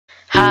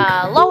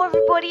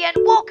everybody, and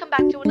welcome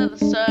back to another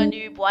Sir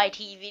Noob YT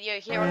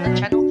video here on the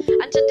channel.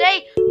 And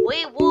today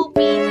we will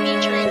be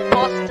featuring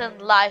Boston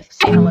Life,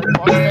 say hello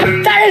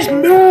Boston, That is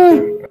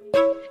noob!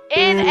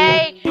 in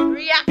a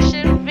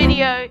reaction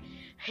video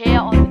here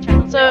on the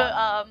channel. So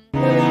without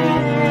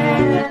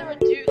further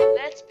ado,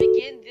 let's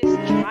begin this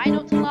try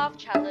not to laugh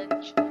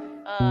challenge.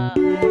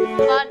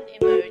 Fun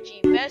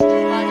emoji, best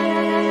fun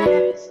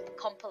emojis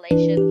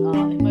compilation,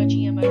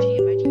 emoji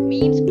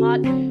memes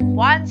part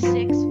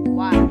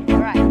 161.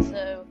 Alright,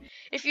 so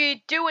if you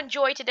do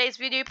enjoy today's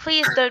video,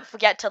 please don't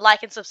forget to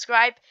like and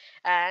subscribe,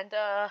 and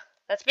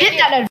let's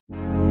begin.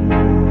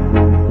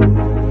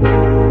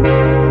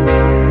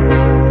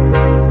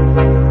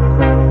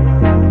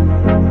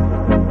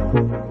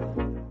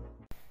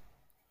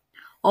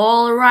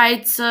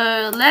 Alright,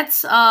 so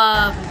let's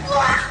I'll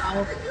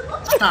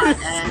start,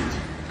 and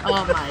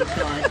oh my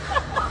god,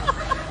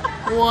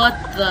 what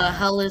the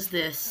hell is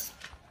this?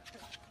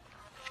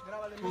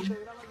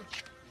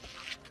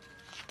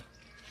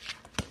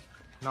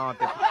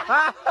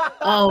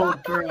 Oh,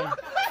 bro.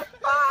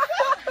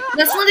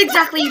 That's not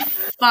exactly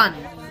fun.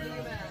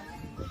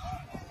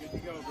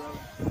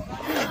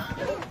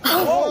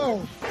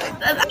 Oh,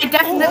 I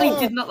definitely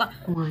did not like.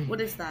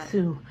 What is that? 1,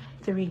 2,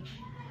 3.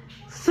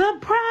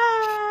 Surprise!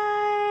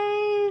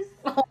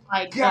 Oh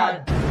my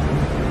god.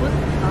 What the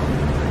hell?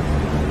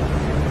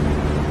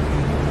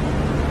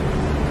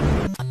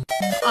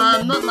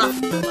 Not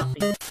laughing, not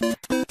laughing.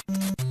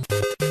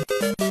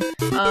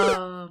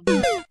 Oh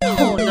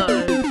no.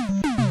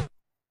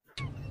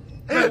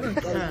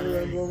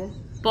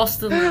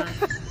 Boston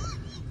Life.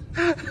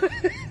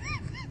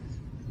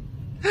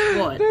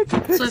 What?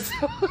 So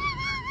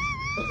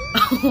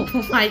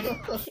oh my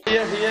god.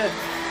 Yeah.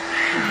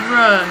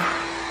 Bruh.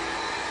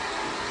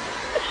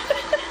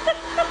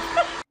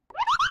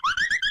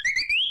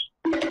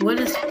 What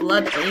is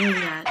blood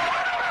aiming at?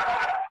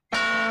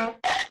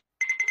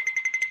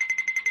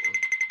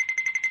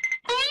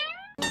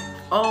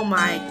 Oh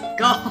my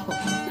god.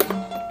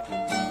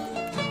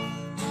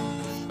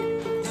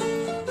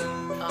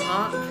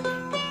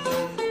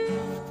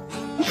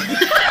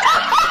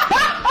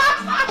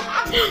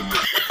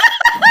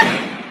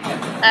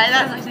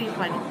 That's actually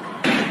funny.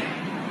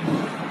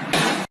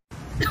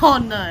 Oh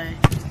no.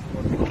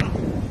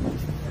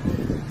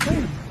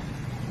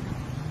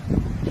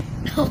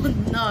 Oh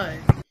no.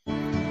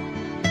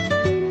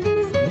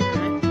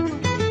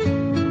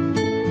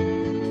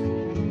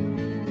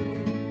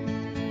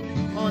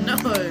 Oh no.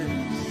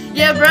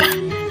 Yeah, bro.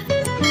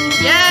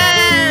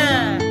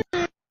 Yeah.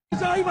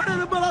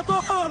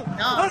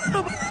 No.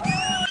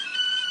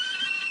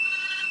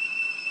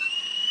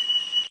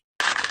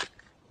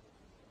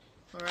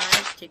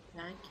 Alright, tic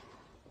tac.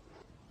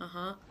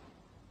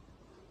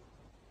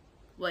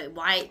 Wait,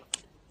 why?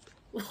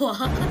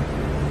 What?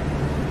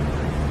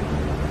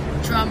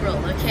 Drum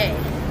roll, okay.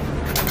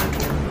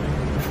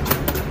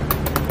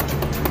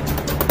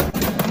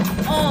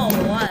 Oh,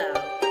 wow.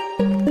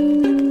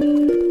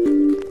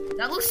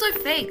 That looks so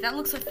fake, that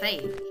looks so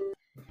fake.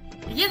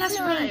 Yeah, that's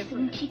right.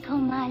 Un chico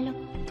malo.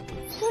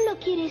 Solo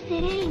quiere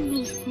ser él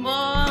mismo.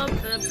 Bob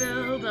the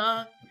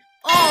Builder.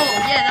 Oh,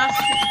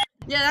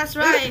 yeah, that's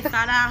right,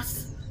 fat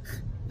ass.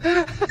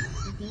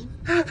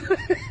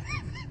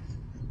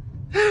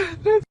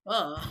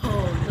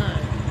 Oh no.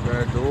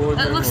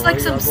 That looks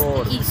like some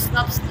sticky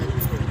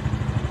substance.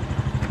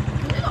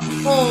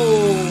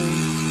 Oh,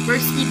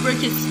 Bursky broke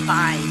his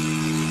spine.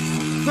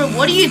 Bro,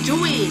 what are you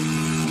doing?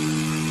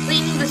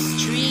 Cleaning the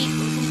street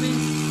or something?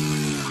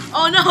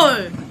 Oh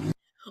no!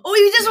 Oh,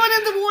 you just went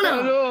in the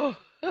water!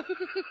 Oh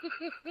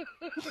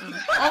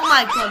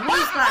my god, what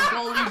is that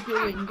goalie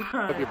doing,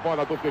 bro?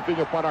 Bola do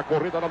Vitinho para a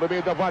corrida lá no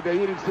meio da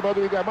Vadeir, em cima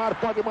do Idemar,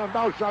 pode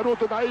mandar o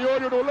charuto daí,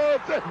 olho no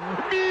lance.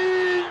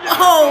 Minha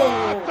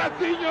Nossa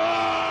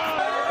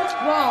Senhora!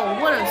 Whoa,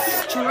 what a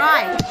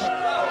strike!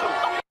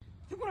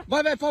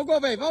 Vai, vai, folgou,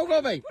 velho,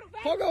 folgou, velho.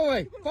 Folgou,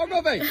 velho,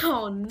 folgou, velho.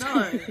 Oh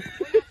no!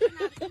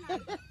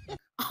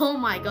 Oh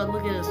my god,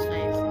 look at his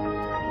face.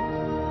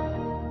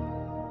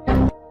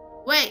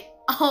 Wait!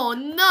 Oh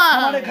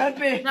no!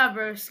 Nah,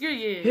 bro, screw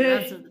you.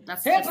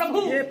 That's Hey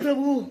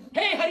Prabhu!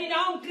 Hey Hari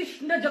Ram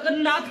Krishna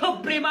Jagannath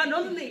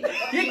Premanandi!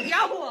 Ye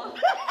kya hua?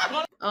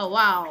 Oh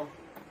wow.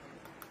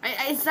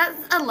 Is that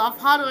a love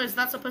heart, or is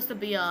that supposed to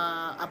be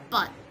a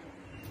butt?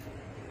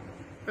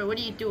 Bro, what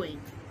are you doing?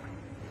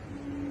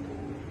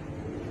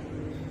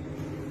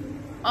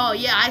 Oh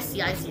yeah, I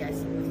see.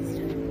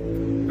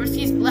 First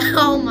he's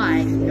oh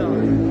my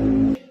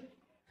god.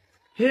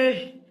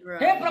 Hey Bro.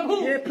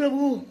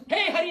 Prabhu!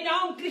 Hey Hari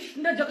Ram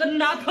Krishna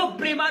Jagannath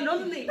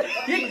Premanandi!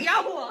 Ye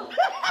kya hua?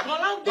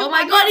 Oh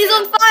my god, he's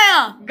on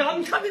fire!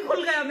 Gamcha bhi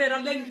khul gaya mera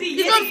lengti.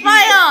 He's on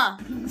fire!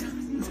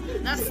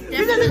 That's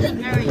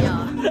definitely very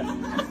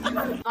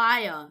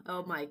fire.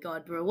 Oh my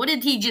god, bro. What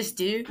did he just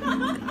do?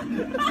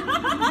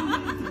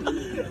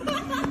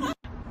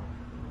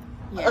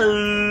 Yeah.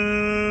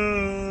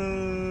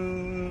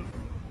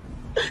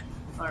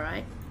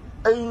 Alright.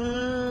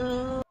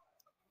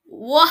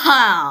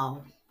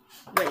 Wow.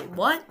 Wait,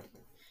 what?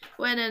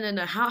 Wait,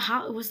 no.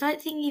 How was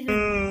that thing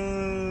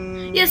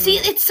even? Yeah, see,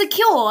 it's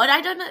secured.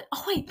 I don't know.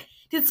 Oh wait,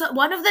 did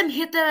one of them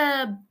hit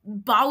the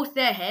bar with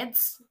their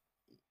heads?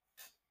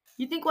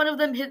 You think one of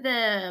them hit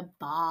the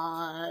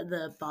bar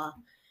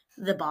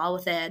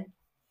with their head?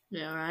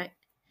 Yeah, right.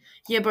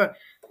 Yeah, bro.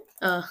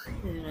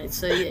 Right,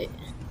 so yeah.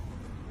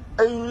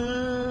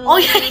 Oh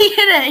yeah, he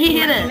hit it. He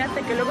hit it.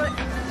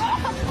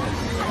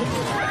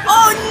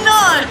 Oh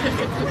no!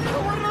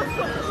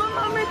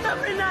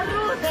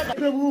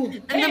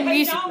 And the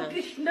music. Oh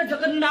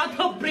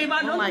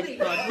my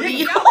god! What are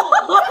you?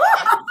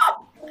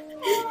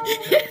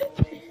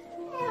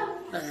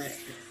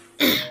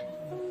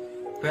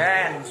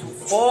 Ben,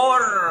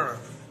 support.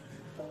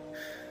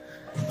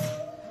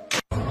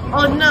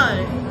 Oh no!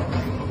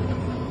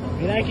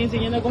 Mira aquí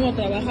enseñando cómo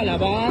trabaja la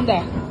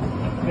banda.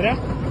 Mira.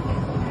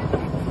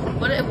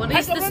 What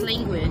is this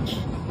language?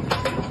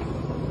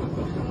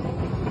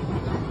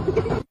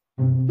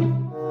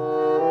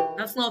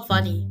 That's not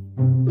funny.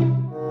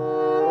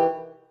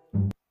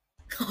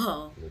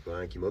 Oh.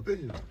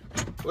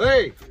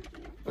 Wait.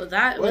 Well,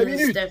 that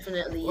was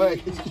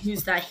definitely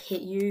news that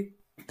hit you.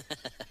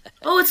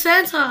 Oh, it's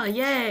Santa!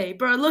 Yay,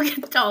 bro! Look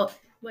at that.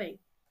 Wait.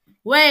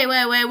 What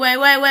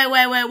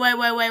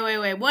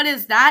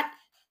is that?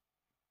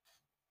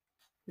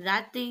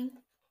 That thing,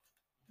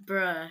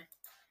 bruh.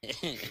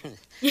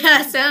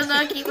 Yeah,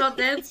 Santa, keep on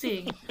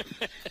dancing.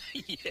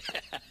 Yeah,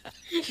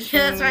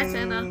 that's right,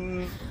 Santa.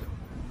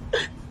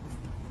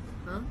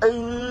 Huh?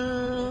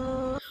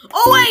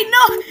 Oh wait,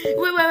 no!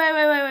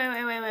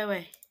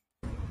 Wait.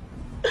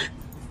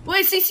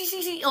 Wait,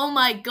 see. Oh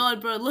my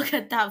god, bro, look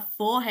at that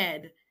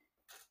forehead.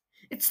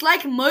 It's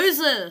like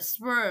Moses,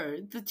 bro.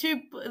 The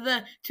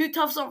two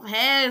tufts of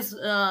hairs,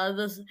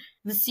 the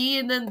sea,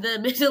 and then the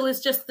middle is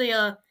just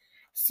the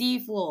sea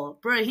floor,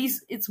 bro.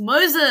 It's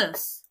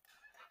Moses.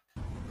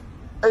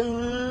 I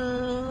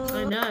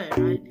know,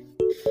 right?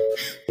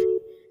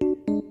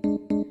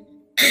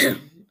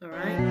 All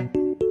right.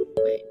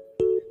 Wait,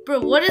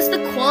 bro. What is the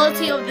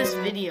quality of this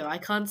video? I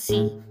can't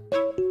see.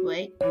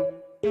 Wait.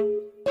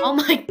 Oh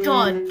my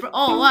god, bro.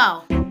 Oh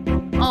wow.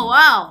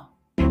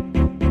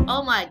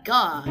 Oh my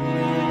god.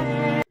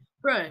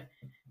 Bro,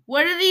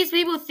 what are these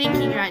people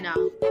thinking right now?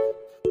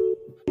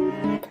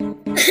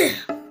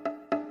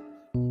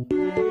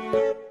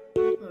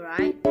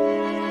 Alright.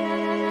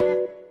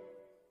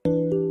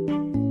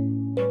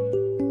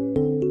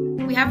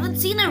 We haven't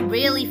seen a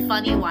really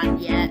funny one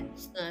yet,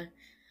 so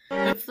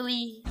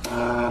hopefully...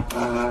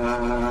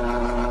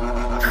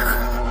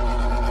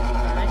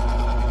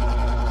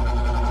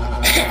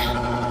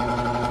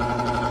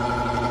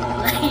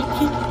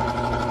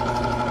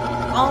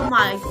 Oh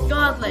my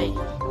god, lady.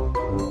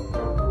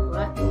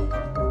 What?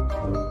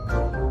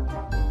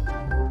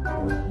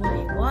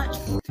 Wait, what?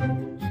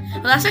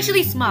 Well, that's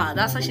actually smart.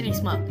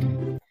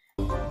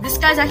 This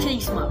guy's actually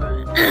smart,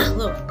 right?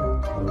 Look.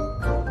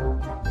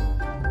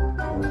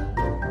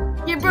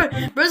 Yeah,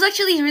 bro's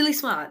actually really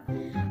smart.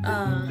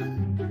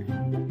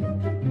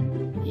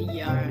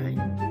 Yeah, alright.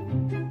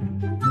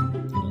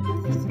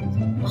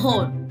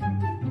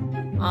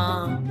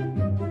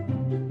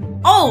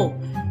 Oh!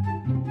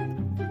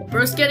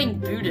 Bro's getting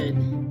booted.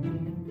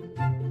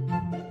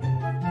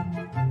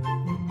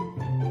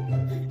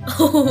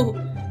 Oh.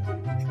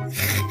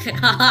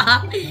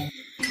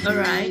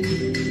 Alright.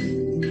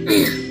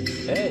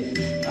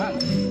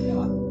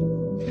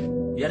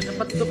 Biar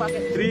cepet itu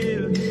pakai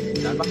drill.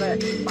 Jangan pakai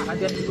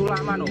hadiah itu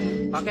lama no.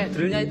 Pakai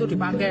drillnya itu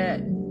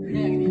dipakai.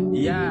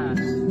 Iya.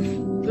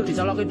 Itu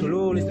dicolokin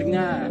dulu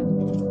listriknya.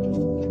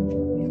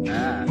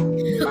 Nah.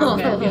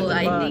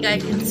 I think I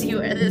can see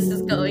where this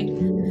is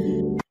going.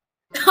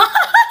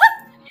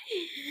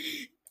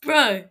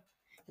 Bro,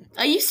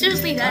 are you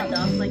seriously that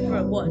dumb? Like,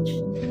 bro, watch.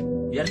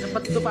 Biar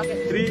cepet itu pakai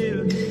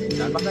drill.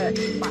 Jangan pakai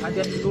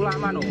hadiah itu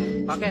lama no.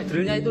 Pakai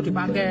drillnya itu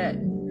dipakai.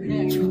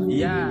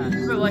 Iya.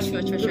 Bro, watch.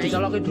 Itu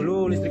dicolokin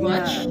dulu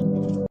listriknya.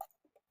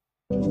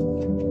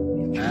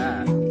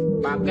 Nah,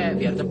 pakai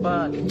biar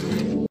cepet.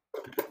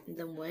 And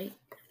then wait,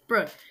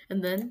 bro,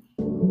 and then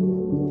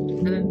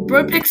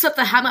bro picks up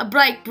the hammer.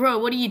 Like, bro,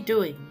 what are you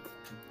doing?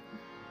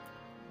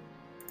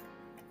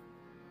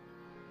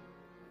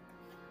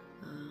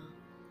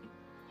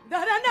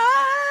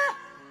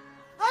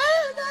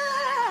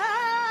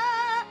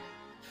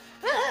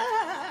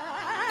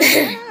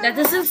 That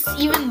doesn't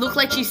even look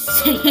like she's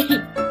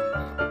singing.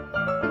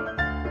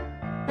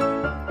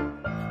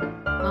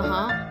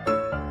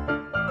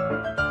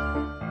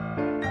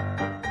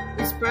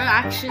 Is bro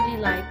actually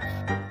like...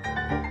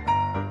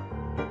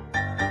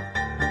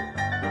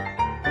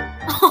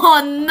 Oh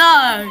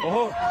no!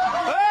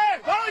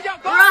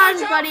 Run,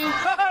 buddy!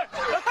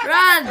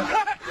 Run!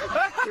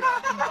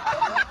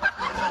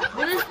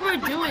 What is bro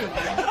doing?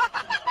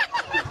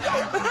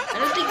 I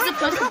don't think he's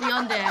supposed to be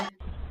on there.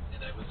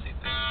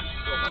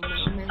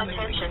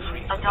 Attention,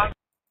 a dark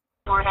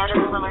tornado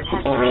alert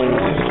has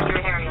reached your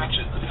area.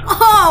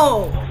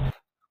 Oh!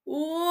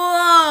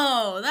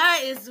 Whoa! That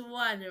is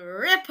one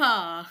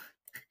ripper!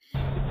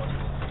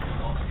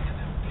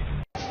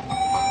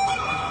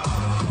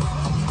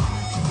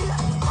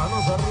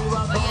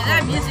 Oh yeah,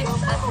 that music.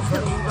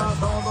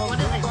 What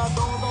is it?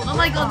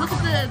 my god, look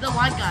at the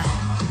white guy.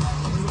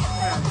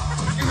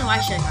 And the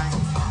white shirt guy.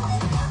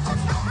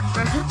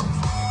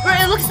 Bro,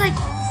 it looks like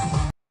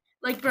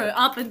bro,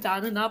 up and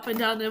down and up and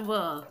down and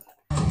what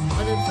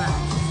is that?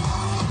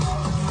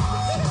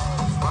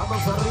 What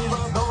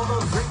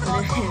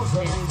is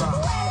this?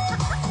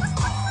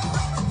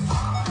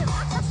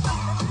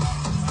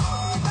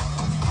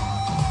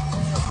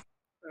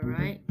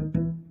 Alright.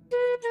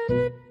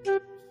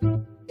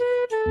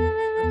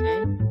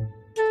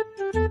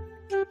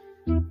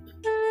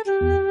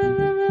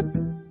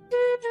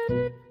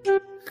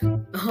 Okay.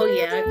 Oh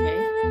yeah, okay.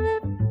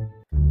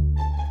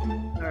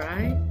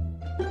 Alright.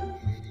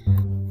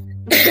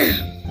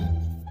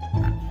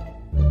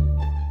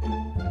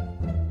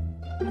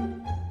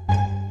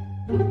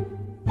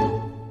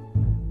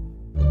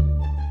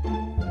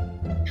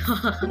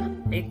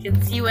 You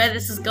can see where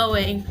this is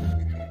going.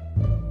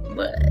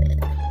 But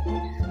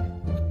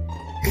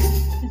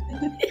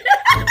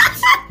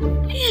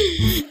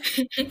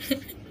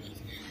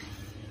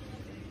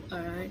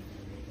alright.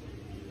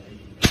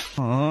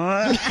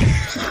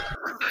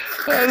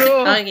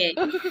 Okay.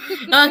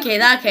 Okay,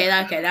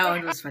 that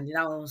one was funny.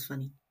 That one was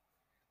funny.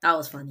 That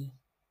was funny.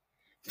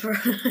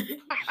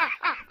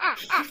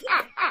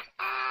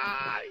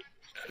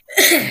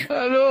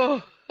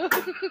 Hello.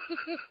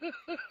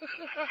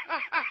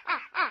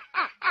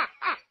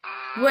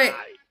 Wait,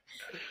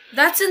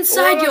 that's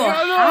inside your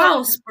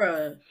house,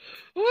 bro.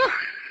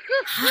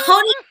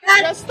 How did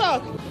that? Get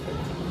stuck.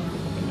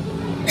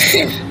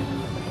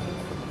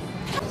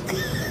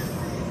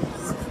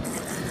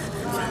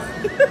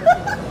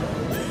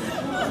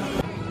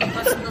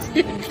 Boston doesn't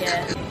even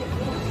care.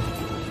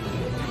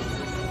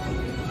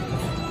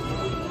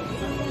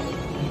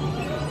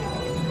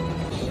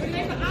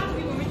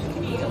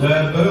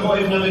 Beugel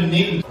even naar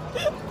beneden.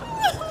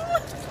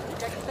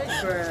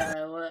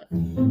 Bro, what?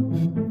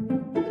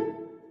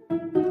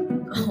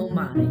 Oh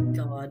my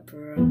god,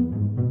 bro.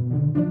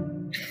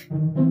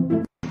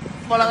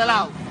 Bola de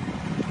lado.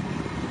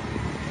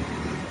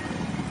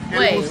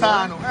 Wait, El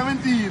gusano. Es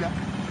mentira.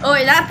 oh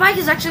wait, that bike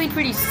is actually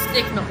pretty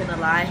sick, not gonna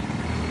lie.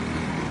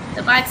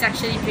 The bike's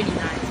actually pretty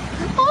nice.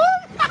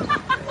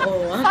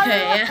 Oh,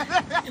 okay.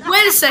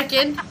 Wait a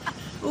second.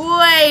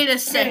 Wait a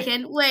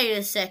second. Wait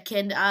a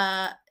second.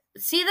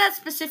 See that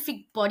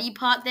specific body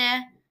part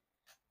there?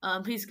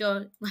 Please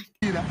go.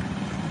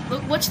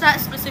 Look, watch that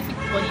specific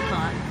body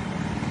part.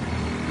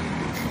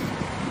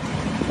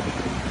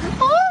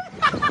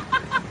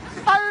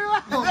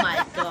 Oh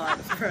my god,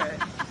 bro.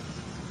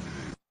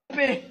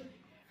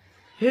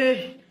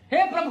 Hey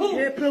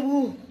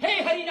Prabhu,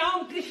 hey Hari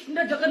Ram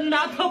Krishna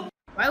Jagannath.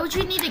 Why would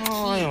you need a key?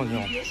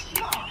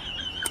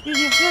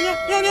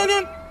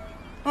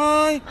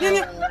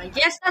 I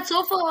guess that's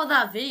all for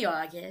that video,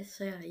 I guess.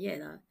 Yeah,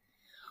 that.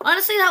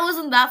 Honestly, that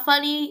wasn't that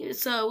funny,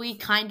 so we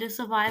kind of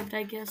survived,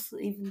 I guess,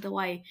 even though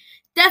I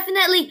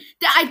definitely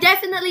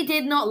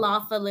did not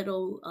laugh a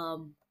little,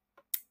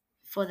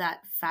 for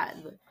that fat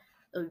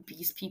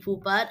obese people,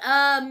 but,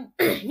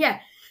 yeah.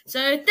 So,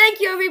 thank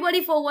you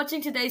everybody for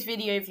watching today's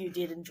video. If you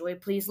did enjoy,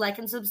 please like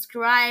and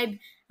subscribe.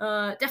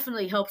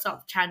 Definitely helps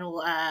out the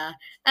channel,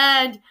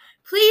 and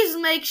please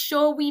make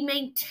sure we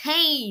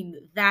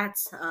maintain that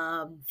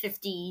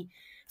 50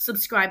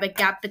 subscriber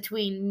gap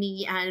between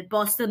me and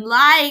Boston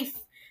Life.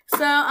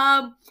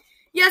 So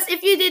yes,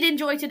 if you did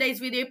enjoy today's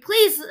video,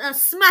 please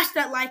smash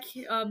that like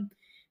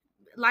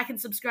and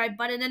subscribe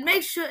button, and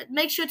make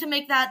sure to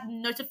make that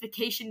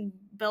notification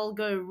bell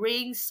go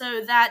ring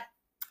so that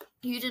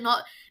you do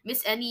not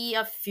miss any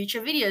of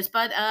future videos.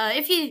 But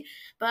I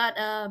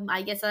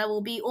guess that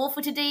will be all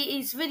for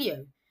today's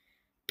video.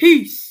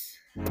 Peace.